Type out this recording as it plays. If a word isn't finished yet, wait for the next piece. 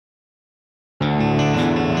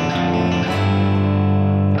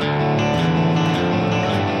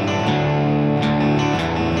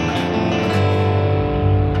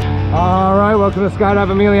welcome to Skydive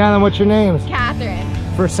Amelia Island. What's your names? Catherine.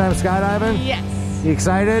 First time skydiving? Yes. You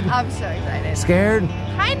excited? I'm so excited. Scared?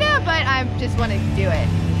 Kinda, but I just want to do it.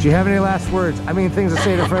 Do you have any last words? I mean, things to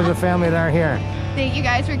say to friends and family that aren't here. Thank you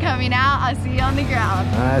guys for coming out. I'll see you on the ground.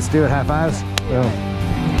 Let's do it. High fives. Boom.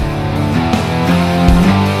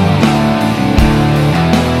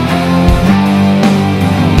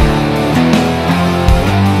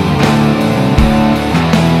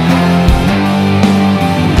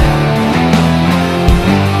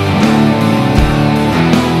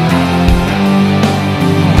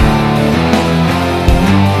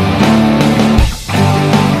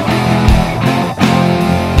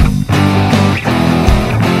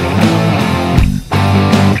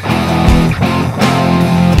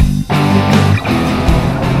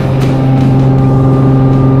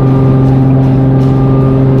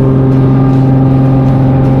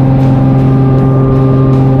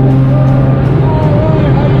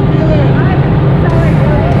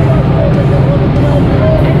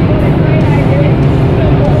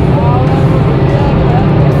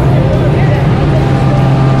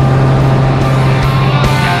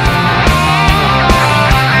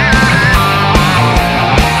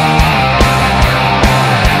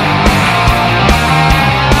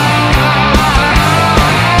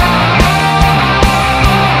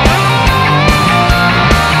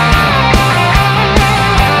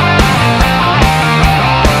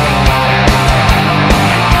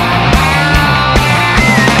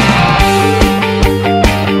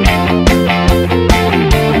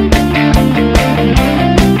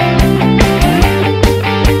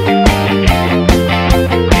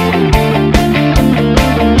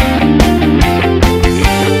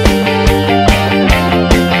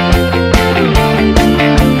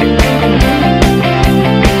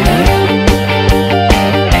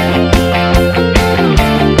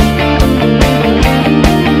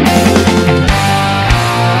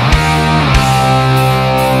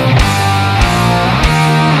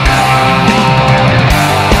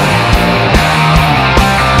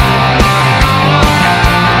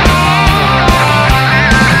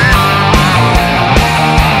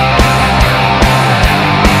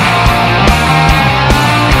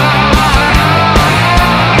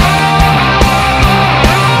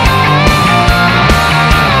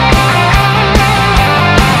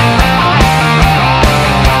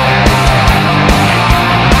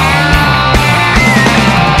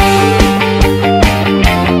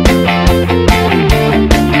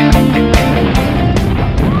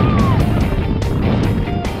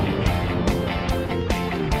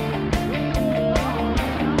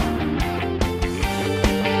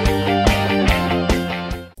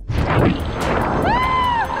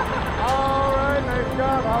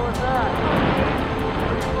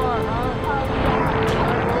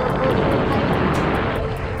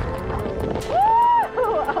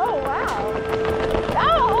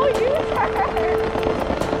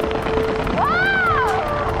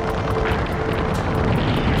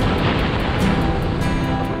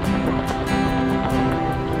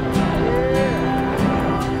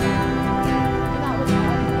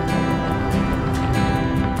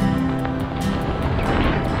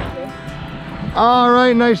 All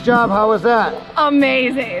right, nice job. How was that?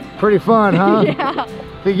 Amazing. Pretty fun, huh? Yeah.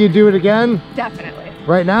 Think you'd do it again? Definitely.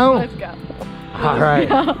 Right now? Let's go. All right.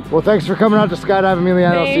 Well, thanks for coming out to Skydive Amelia.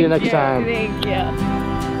 I'll see you next time. Thank you.